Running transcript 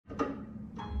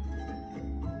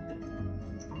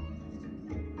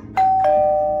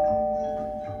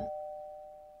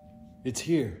It's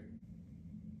here.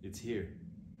 It's here.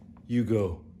 You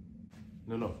go.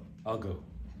 No, I'll go.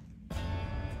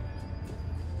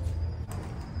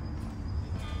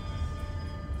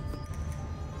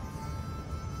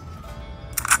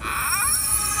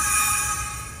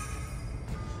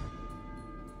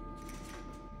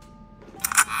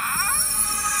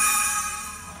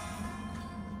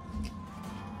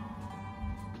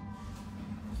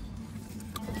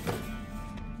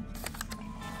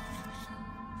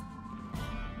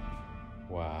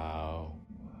 Wow.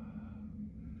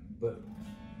 But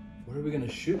what are we gonna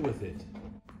shoot with it?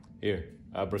 Here,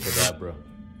 abracadabra.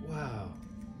 Wow.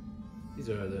 These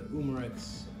are the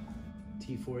Umarex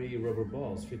T4E rubber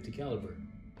balls, 50 caliber.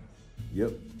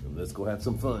 Yep, let's go have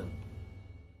some fun.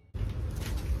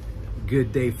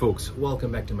 Good day, folks.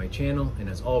 Welcome back to my channel, and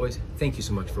as always, thank you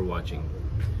so much for watching.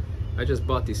 I just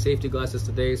bought these safety glasses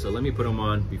today, so let me put them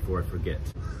on before I forget.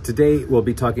 Today we'll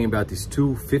be talking about these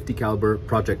two 50 caliber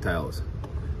projectiles,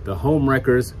 the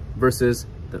HomeWreckers versus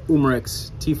the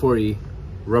Umarex T4E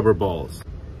rubber balls.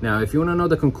 Now, if you want to know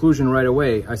the conclusion right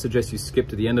away, I suggest you skip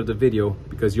to the end of the video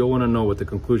because you'll want to know what the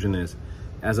conclusion is,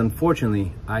 as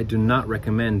unfortunately I do not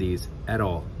recommend these at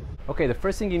all. Okay, the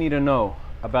first thing you need to know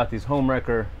about these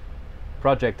HomeWrecker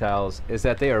projectiles is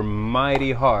that they are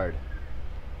mighty hard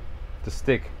to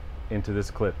stick into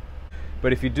this clip.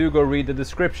 But if you do go read the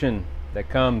description that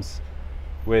comes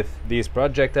with these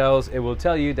projectiles, it will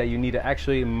tell you that you need to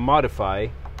actually modify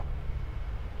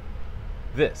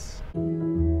this.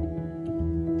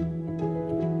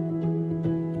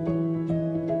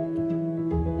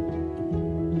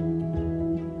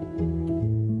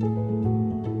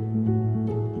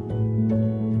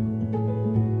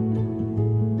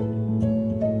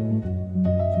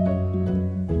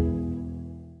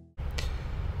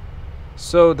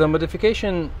 So the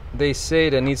modification they say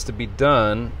that needs to be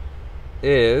done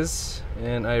is,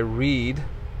 and I read,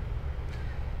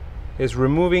 is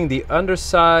removing the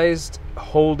undersized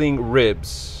holding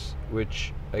ribs,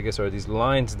 which I guess are these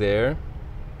lines there,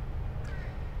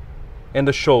 and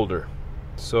the shoulder.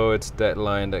 So it's that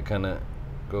line that kind of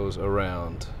goes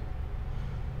around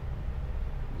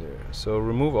there. So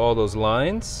remove all those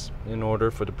lines in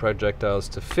order for the projectiles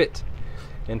to fit.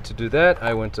 And to do that,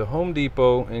 I went to Home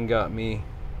Depot and got me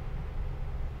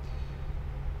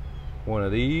one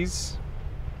of these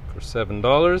for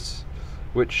 $7,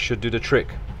 which should do the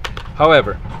trick.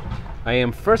 However, I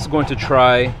am first going to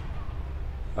try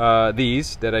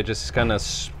these that I just kind of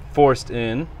forced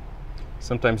in,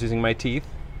 sometimes using my teeth,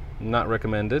 not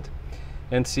recommended,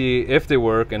 and see if they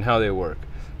work and how they work.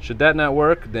 Should that not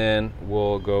work, then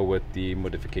we'll go with the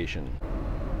modification.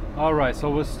 Alright, so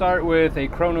we'll start with a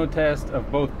chrono test of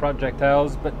both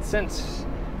projectiles, but since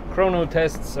chrono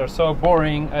tests are so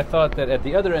boring, I thought that at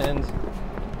the other end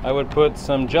I would put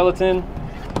some gelatin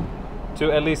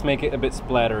to at least make it a bit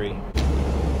splattery.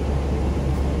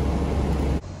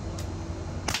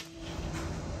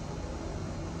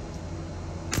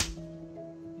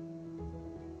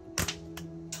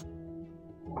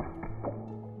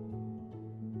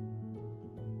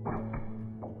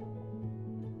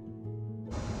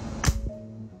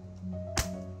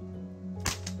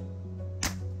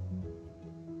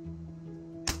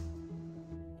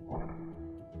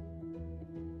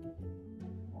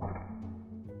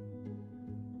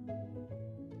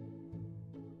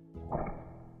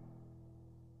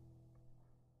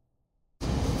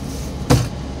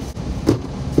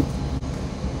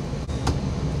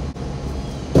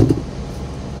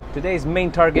 Today's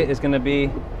main target is going to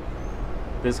be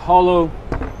this hollow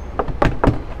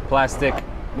plastic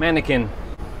mannequin.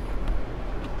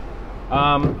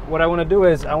 What I want to do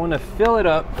is I want to fill it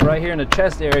up right here in the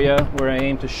chest area where I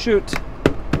aim to shoot,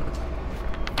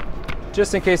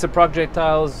 just in case the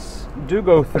projectiles do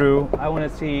go through. I want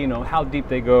to see, how deep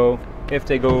they go, if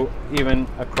they go even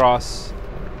across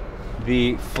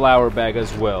the flour bag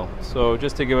as well. So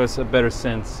just to give us a better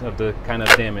sense of the kind of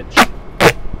damage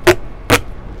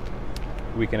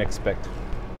we can expect.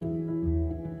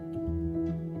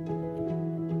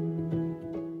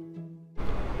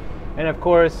 And of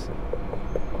course,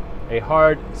 a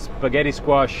hard spaghetti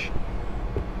squash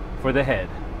for the head.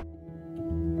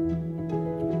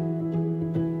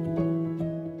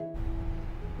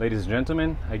 Ladies and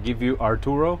gentlemen, I give you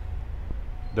Arturo,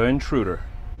 the intruder.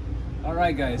 All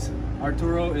right, guys,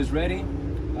 Arturo is ready.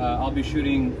 I'll be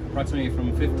shooting approximately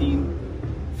from 15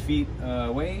 feet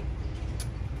away.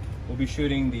 We'll be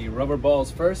shooting the rubber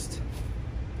balls first,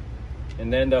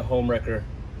 and then the HomeWrecker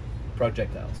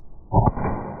projectiles.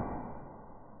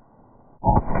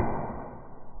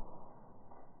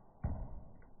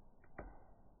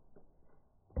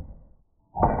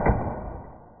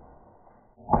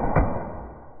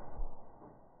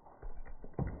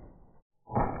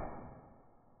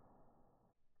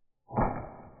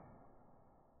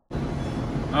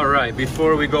 All right,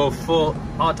 before we go full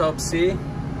autopsy,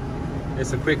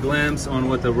 it's a quick glance on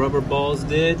what the rubber balls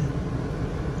did.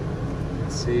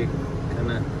 Let's see,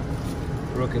 kind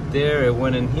of broke it there. It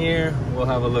went in here. We'll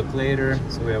have a look later.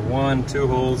 So we have 1, 2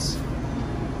 holes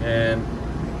and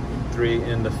 3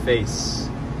 in the face.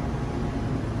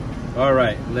 All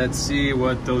right, let's see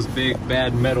what those big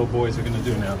bad metal boys are gonna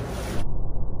do now.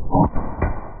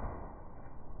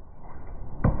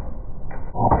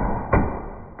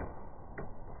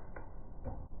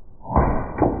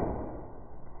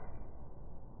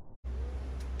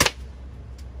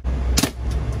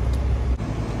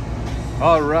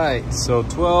 All right, so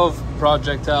 12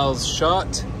 projectiles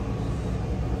shot,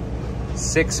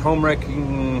 6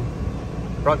 HomeWrecking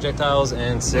projectiles,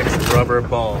 and 6 rubber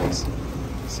balls.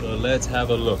 So let's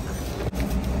have a look.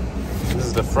 This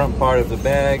is the front part of the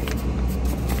bag.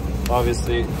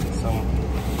 Obviously, some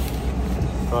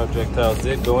projectiles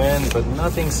did go in, but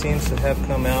nothing seems to have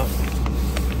come out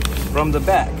from the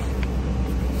back.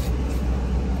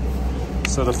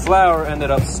 So the flour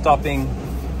ended up stopping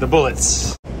the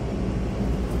bullets.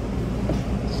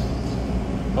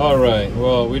 All right,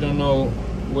 well, we don't know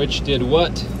which did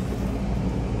what,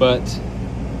 but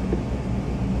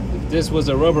if this was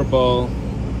a rubber ball,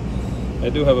 I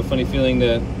do have a funny feeling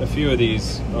that a few of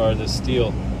these are the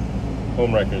steel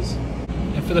HomeWreckers.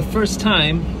 And for the first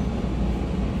time,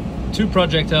 2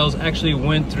 projectiles actually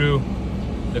went through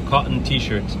the cotton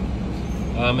t-shirt.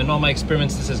 In all my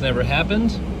experiments, this has never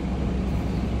happened.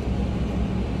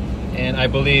 And I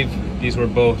believe these were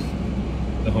both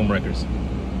the HomeWreckers.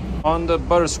 On the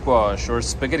butter squash or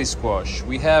spaghetti squash,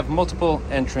 we have multiple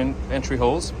entry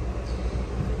holes,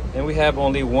 and we have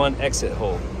only 1 exit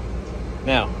hole.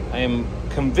 Now, I am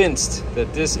convinced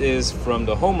that this is from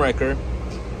the HomeWrecker,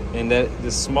 and that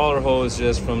the smaller hole is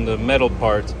just from the metal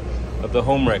part of the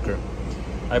HomeWrecker.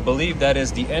 I believe that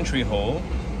is the entry hole,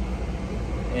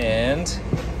 and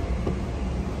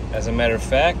as a matter of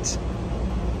fact,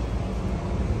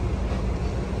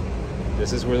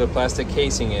 this is where the plastic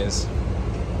casing is.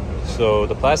 So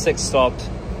the plastic stopped,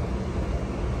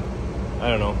 I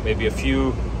don't know, maybe a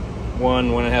few,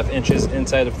 1.5 inches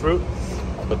inside the fruit,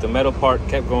 but the metal part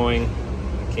kept going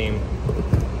and came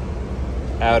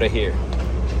out of here.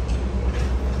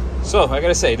 So I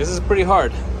gotta say, this is pretty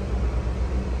hard,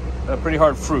 a pretty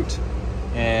hard fruit,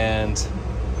 and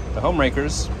the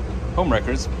HomeWreckers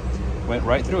went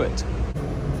right through it.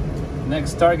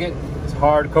 Next target is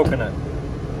hard coconut.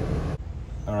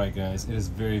 All right, guys, it is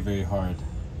very, very hard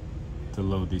to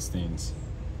load these things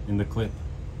in the clip,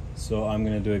 so I'm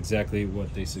gonna do exactly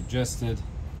what they suggested.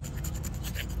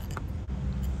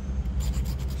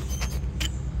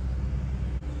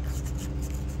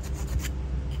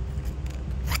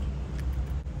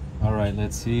 All right,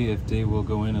 let's see if they will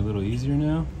go in a little easier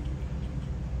now.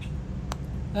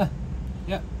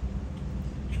 Yeah,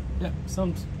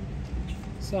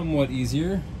 somewhat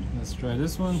easier. Let's try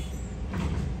this one.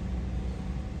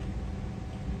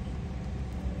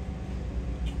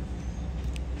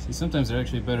 See, sometimes they're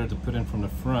actually better to put in from the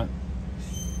front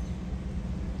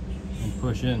and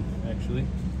push in, actually.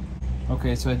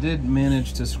 Okay, so I did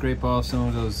manage to scrape off some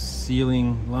of those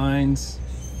sealing lines.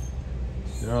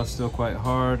 They're all still quite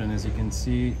hard, and as you can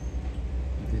see,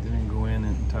 they didn't go in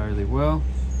entirely well.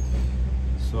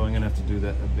 So I'm gonna have to do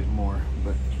that a bit more,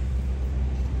 but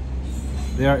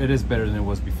it is better than it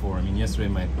was before. I mean, yesterday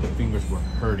my fingers were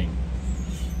hurting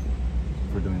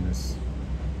for doing this.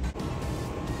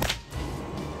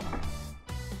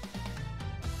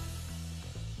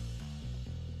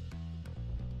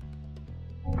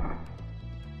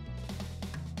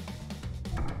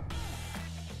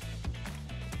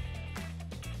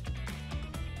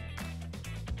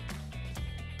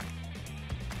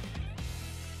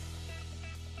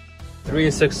 Three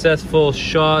successful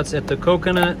shots at the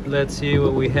coconut. Let's see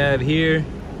what we have here.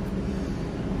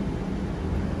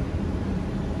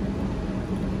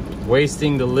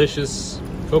 Wasting delicious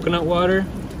coconut water.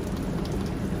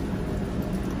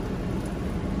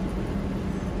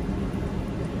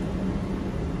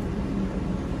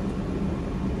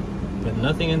 But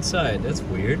nothing inside, that's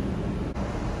weird.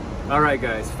 All right,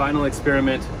 guys, final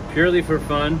experiment, purely for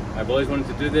fun. I've always wanted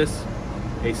to do this.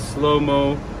 A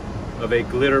slow-mo of a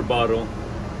glitter bottle,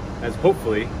 as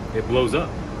hopefully it blows up.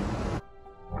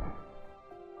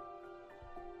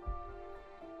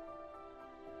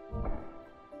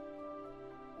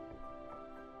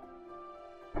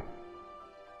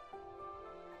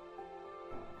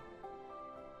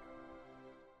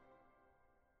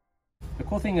 The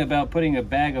cool thing about putting a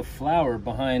bag of flour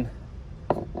behind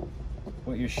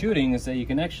what you're shooting is that you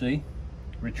can actually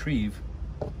retrieve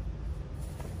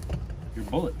your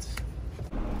bullets.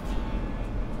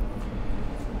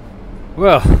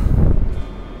 Well,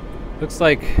 looks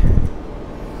like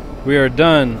we are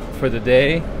done for the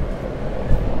day.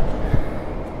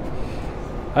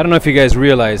 I don't know if you guys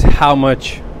realize how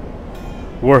much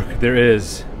work there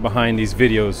is behind these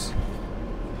videos,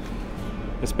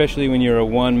 especially when you're a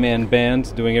one-man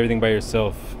band doing everything by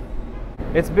yourself.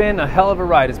 It's been a hell of a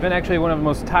ride. It's been actually one of the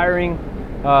most tiring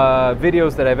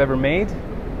videos that I've ever made.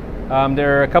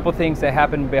 There are a couple things that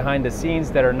happen behind the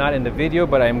scenes that are not in the video,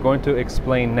 but I'm going to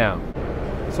explain now.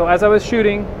 So as I was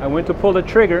shooting, I went to pull the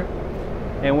trigger,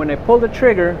 and when I pulled the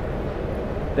trigger,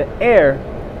 the air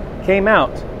came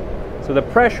out. So the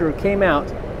pressure came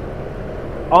out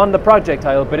on the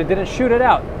projectile, but it didn't shoot it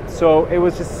out. So it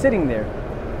was just sitting there.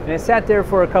 And it sat there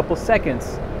for a couple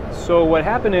seconds. So what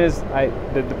happened is,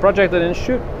 the projectile didn't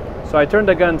shoot. So I turned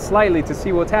the gun slightly to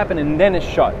see what's happened, and then it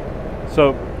shot.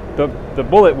 So the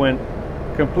bullet went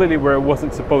completely where it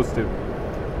wasn't supposed to.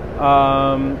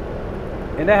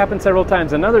 And that happened several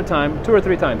times. Another time, 2 or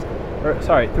 3 times. Or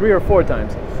sorry, 3 or 4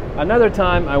 times. Another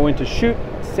time I went to shoot,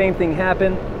 same thing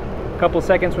happened. A couple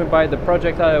seconds went by, the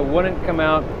projectile wouldn't come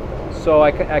out. So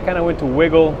I kind of went to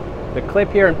wiggle the clip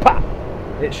here, and pop,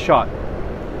 it shot.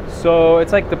 So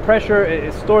it's like the pressure,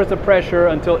 it stores the pressure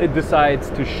until it decides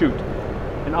to shoot.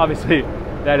 And obviously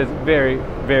that is very,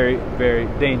 very, very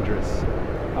dangerous.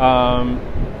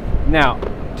 Now,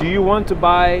 do you want to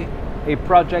buy a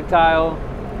projectile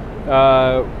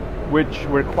which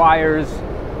requires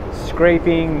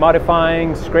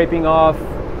modifying, scraping off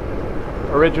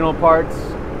original parts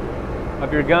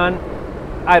of your gun?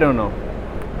 I don't know.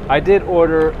 I did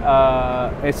order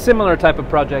a similar type of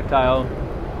projectile.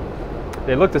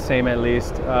 They look the same, at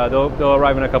least. They'll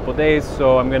arrive in a couple days,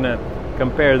 so I'm gonna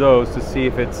compare those to see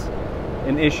if it's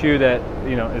an issue that,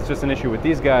 you know, it's just an issue with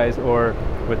these guys or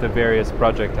with the various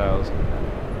projectiles.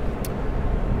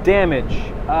 Damage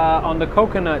on the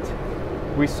coconut,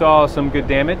 we saw some good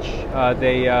damage.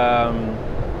 They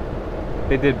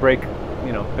did break,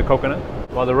 you know, the coconut,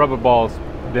 while the rubber balls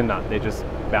did not. They just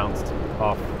bounced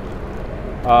off.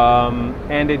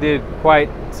 And they did quite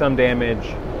some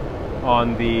damage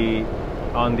on the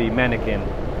mannequin.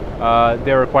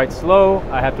 They were quite slow.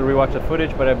 I have to rewatch the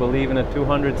footage, but I believe in a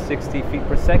 260 feet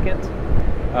per second,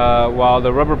 while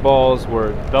the rubber balls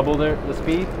were double the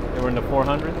speed. They were in the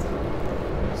 400s.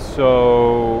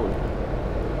 So,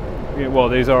 well,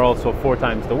 these are also 4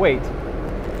 times the weight.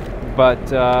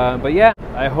 But yeah,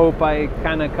 I hope I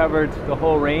kind of covered the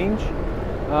whole range.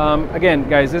 Again,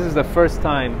 guys, this is the first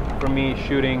time for me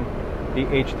shooting the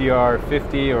HDR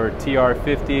 50 or TR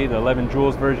 50, the 11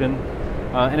 joules version.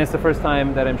 And it's the first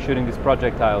time that I'm shooting these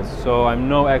projectiles, so I'm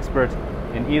no expert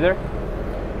in either.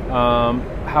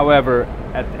 However,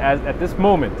 at this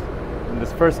moment, in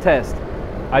this first test,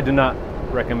 I do not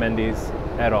recommend these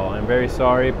at all. I'm very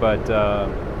sorry, but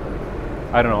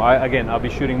I don't know. Again, I'll be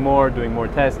shooting more, doing more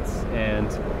tests, and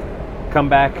come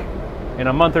back in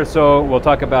a month or so. We'll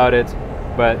talk about it,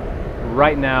 but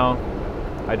right now,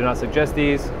 I do not suggest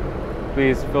these.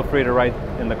 Please feel free to write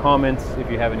in the comments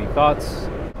if you have any thoughts.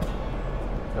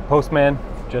 The postman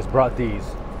just brought these.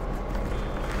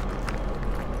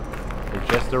 They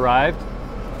just arrived,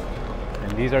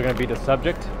 and these are going to be the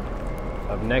subject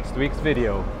of next week's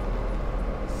video.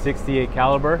 68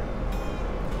 caliber,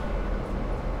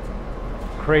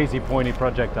 crazy pointy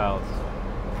projectiles.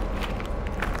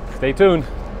 Stay tuned.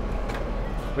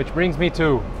 Which brings me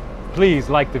to, please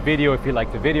like the video if you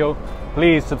like the video.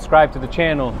 Please subscribe to the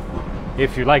channel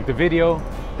if you like the video.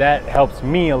 That helps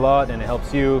me a lot, and it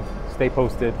helps you stay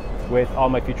posted with all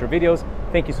my future videos.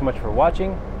 Thank you so much for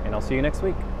watching, and I'll see you next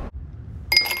week.